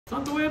It's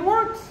not the way it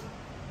works.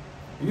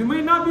 You may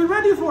not be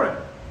ready for it.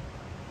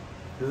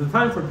 There's a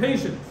time for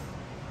patience.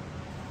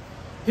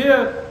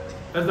 Here,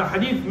 as the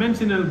hadith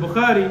mentioned in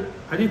Al-Bukhari,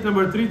 hadith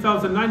number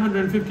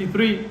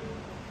 3953,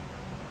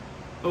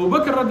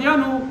 AbuBakar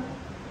radiallahu,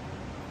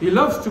 he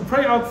loves to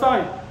pray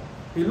outside.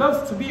 He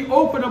loves to be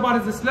open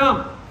about his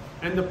Islam.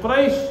 And the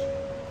Quraysh,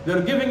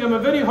 they're giving him a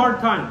very hard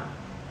time.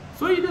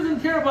 So he doesn't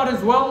care about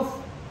his wealth,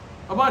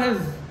 about his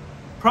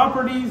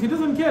properties. He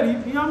doesn't care.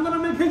 I'm going to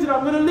make hijrah.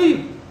 I'm going to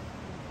leave.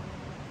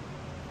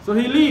 So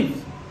he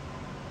leaves.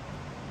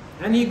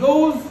 And he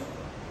goes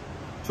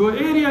to an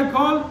area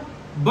called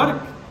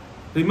Barkul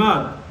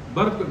Ghimad.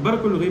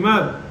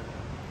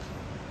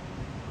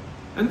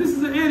 And this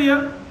is an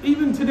area,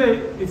 even today,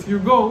 if you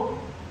go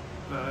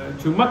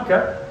to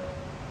Mecca,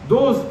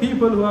 those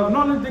people who have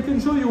knowledge, they can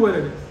show you where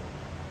it is.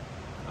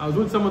 I was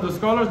with some of the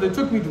scholars, they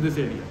took me to this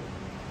area.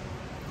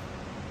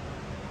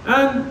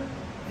 And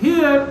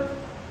here,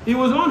 he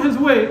was on his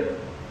way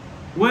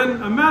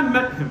when a man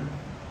met him.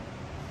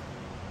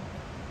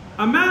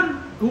 A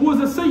man who was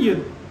a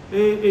Sayyid,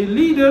 a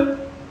leader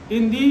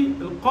in the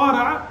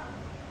Al-Qara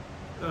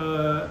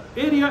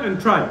area and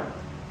tribe.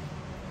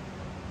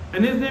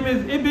 And his name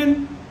is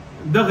Ibn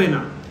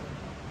Daghina.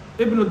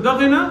 Ibn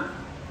Daghina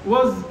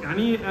was,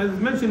 as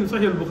mentioned in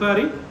Sahih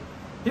al-Bukhari,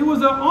 he was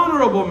an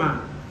honorable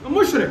man, a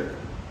mushrik,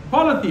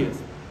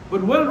 polytheist,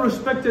 but well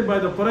respected by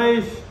the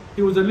Quraysh.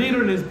 He was a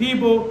leader in his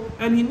people,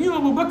 and he knew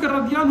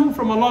AbuBakar radiallahu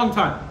from a long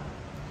time.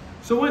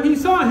 So when he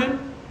saw him,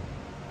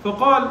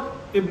 فقال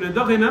ابن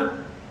دغنة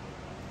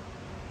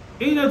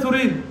أين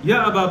تريد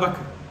يا أبا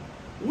بكر?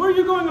 Where are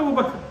you going, Abu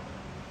Bakr?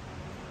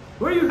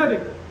 Where are you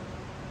heading?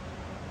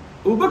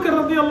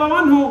 AbuBakar radiallahu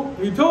anhu,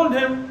 he told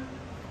him,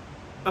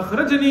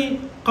 أخرجني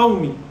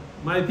قومي.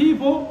 My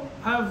people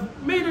have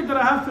made it that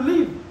I have to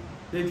leave.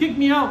 They kicked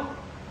me out.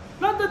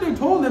 Not that they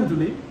told him to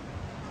leave,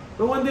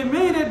 but when they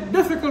made it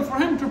difficult for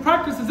him to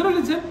practice his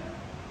religion,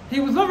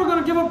 he was never going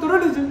to give up the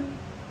religion.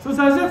 So it's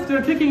as if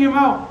they're kicking him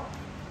out.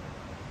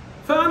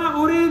 فأنا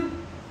أريد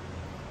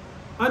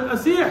أن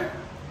أسيح.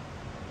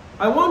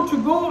 I want to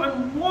go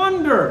and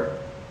wander.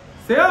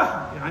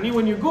 سياحة. يعني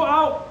when you go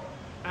out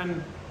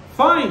and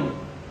find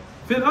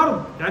في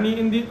الأرض, يعني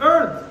in the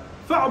earth,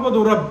 فأعبد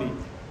ربي.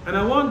 And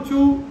I want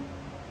to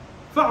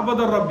فأعبد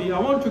ربي. I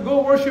want to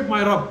go worship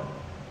my Rabb.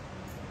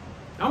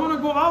 I want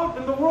to go out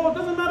in the world.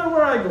 Doesn't matter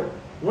where I go.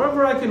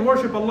 Wherever I can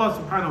worship Allah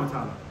subhanahu wa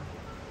ta'ala.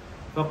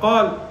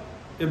 فقال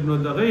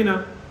ابن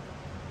دغينة.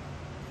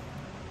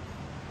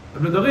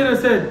 Ibn Daghina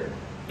said,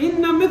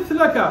 إن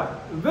مثلك,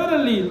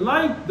 verily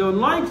like the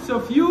likes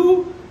of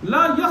you,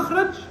 لا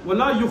يخرج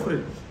ولا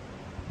يخرج.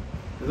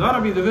 The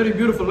Arabic is a very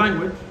beautiful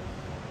language.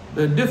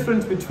 The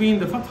difference between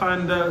the fatha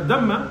and the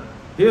dhamma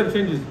here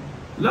changes.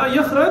 لا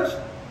يخرج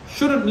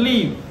shouldn't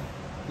leave.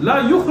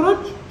 لا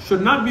يخرج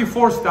should not be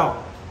forced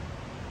out.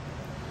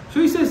 So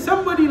he says,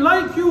 somebody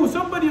like you,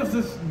 somebody of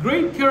this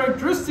great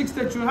characteristics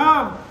that you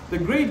have, the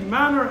great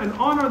manner and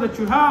honor that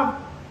you have,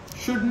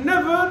 should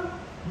never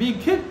be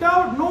kicked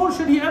out, nor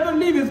should he ever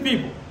leave his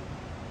people.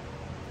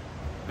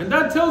 And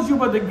that tells you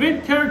about the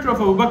great character of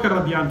AbuBakar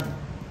radiallahu.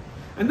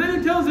 And then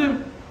he tells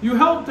him, you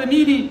help the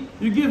needy,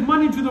 you give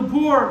money to the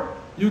poor,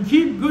 you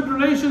keep good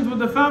relations with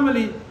the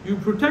family, you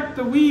protect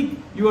the weak,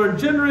 you are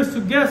generous to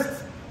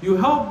guests, you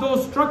help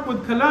those struck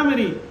with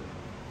calamity.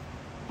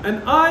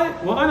 And I,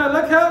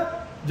 وَأَنَا لَكَ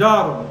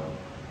جَارٌ,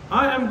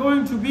 I am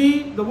going to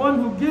be the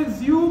one who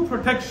gives you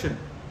protection.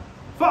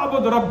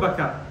 فَأْبُدْ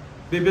رَبَّكَ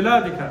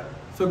بِبِلَادِكَ.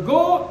 So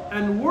go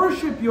and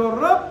worship your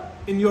Rabb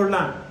in your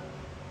land.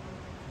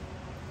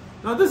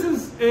 Now this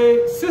is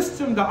a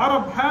system the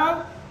Arab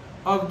had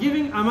of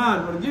giving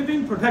aman, or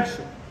giving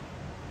protection.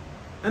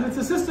 And it's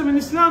a system in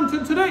Islam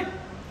till today,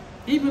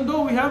 even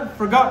though we have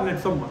forgotten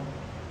it somewhat.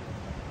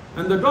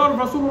 And the daughter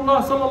of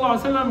Rasulullah sallallahu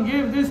alaihi wasallam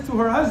gave this to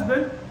her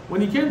husband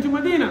when he came to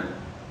Medina.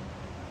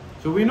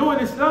 So we know in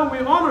Islam we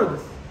honor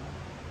this.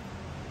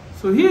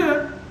 So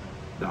here,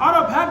 the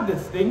Arab had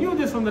this. They knew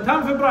this from the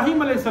time of Ibrahim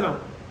alayhi salam.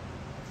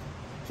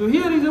 So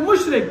here he's a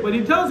mushrik, but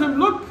he tells him,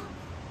 look,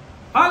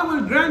 I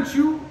will grant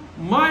you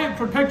my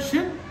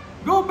protection.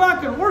 Go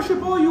back and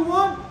worship all you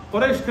want.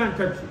 Quraysh can't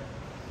touch you.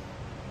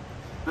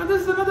 Now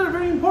this is another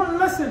very important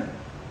lesson.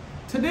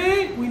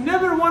 Today, we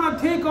never want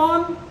to take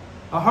on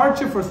a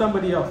hardship for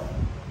somebody else.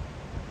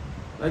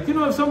 Like,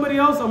 if somebody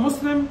else, a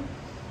Muslim,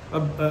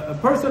 a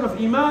person of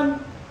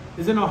Iman,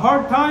 is in a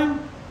hard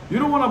time, you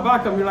don't want to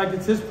back him. You're like,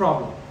 it's his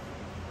problem.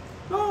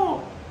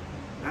 No.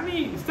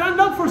 Stand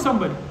up for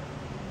somebody.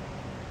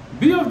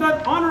 Be of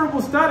that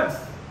honorable status.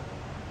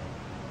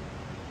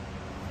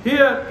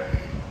 Here,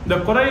 the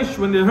Quraysh,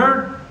 when they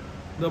heard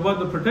about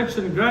the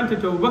protection granted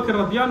to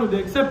AbuBakar radiallahu,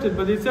 they accepted,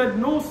 but they said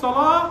no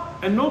salah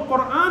and no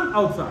Quran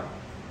outside.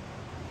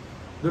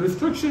 The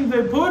restrictions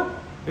they put,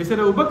 they said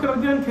AbuBakar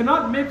radiallahu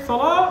cannot make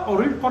salah or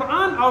read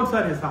Quran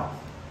outside his house.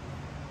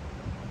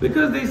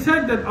 Because they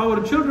said that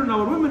our children,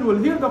 our women will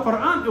hear the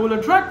Quran, it will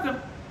attract them.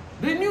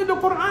 They knew the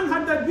Quran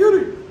had that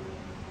beauty.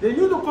 They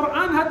knew the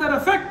Quran had that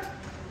effect.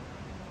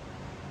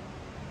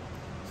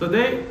 So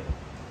they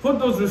put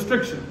those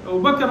restrictions.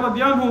 AbuBakar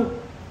radiallahu,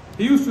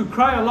 he used to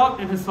cry a lot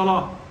in his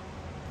salah.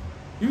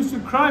 He used to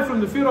cry from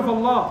the fear of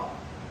Allah.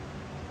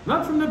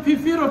 Not from the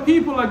fear of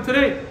people like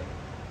today,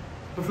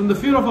 but from the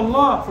fear of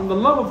Allah, from the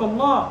love of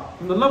Allah,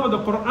 from the love of the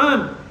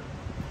Quran.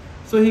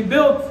 So he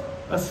built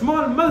a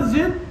small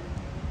masjid,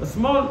 a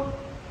small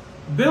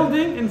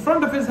building in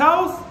front of his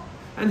house,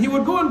 and he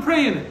would go and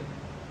pray in it.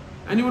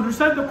 And he would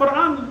recite the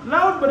Quran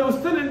loud, but it was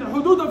still in the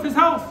hudud of his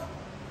house.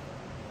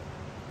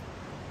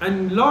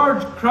 And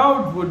large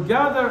crowds would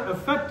gather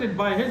affected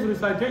by his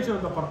recitation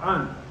of the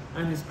Quran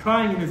and his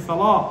crying in his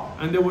salah,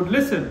 and they would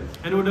listen,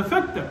 and it would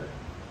affect them.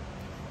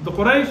 The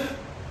Quraysh,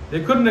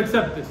 they couldn't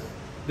accept this.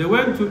 They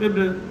went to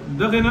Ibn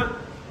Daghina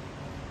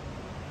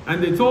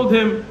and they told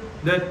him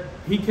that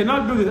he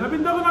cannot do this.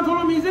 Ibn Daghina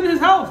told him he's in his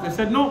house. They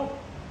said, no,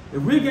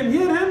 if we can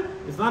hear him,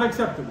 it's not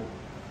acceptable.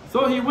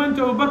 So he went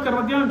to AbuBakar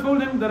radiallahu anh and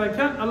told him that I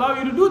can't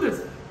allow you to do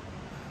this.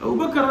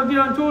 AbuBakar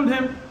radiallahu anh told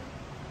him,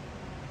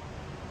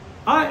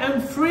 I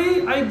am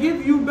free, I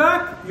give you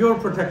back your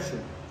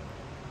protection,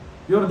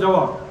 your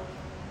jawab.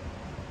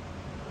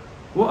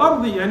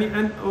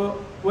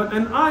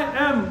 And I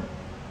am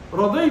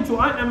رضيت,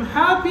 I am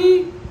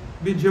happy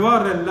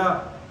بجوار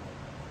الله,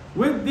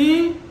 with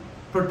the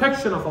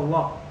protection of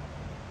Allah.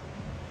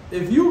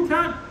 If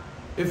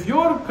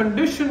your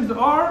conditions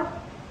are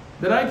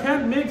that I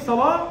can't make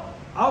salah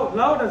out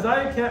loud as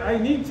I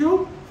need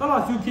to,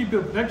 salah, you keep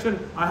your protection,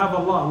 I have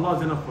Allah, Allah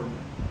is enough for me.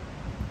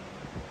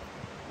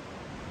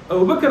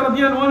 AbuBakar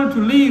radiallahu anh wanted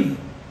to leave,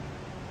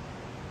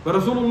 but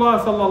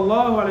Rasulullah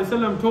sallallahu alayhi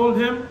wasallam told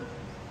him,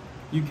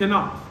 you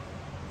cannot.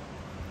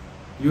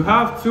 You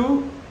have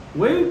to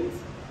wait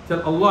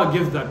till Allah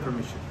gives that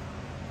permission.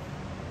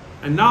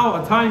 And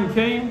now a time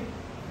came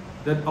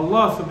that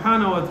Allah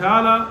subhanahu wa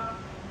ta'ala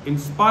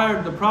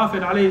inspired the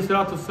Prophet alayhi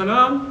salatu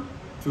wasalam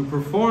to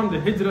perform the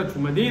hijrah to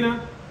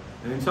Medina.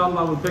 And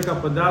inshallah we'll pick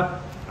up with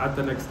that at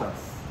the next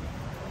class.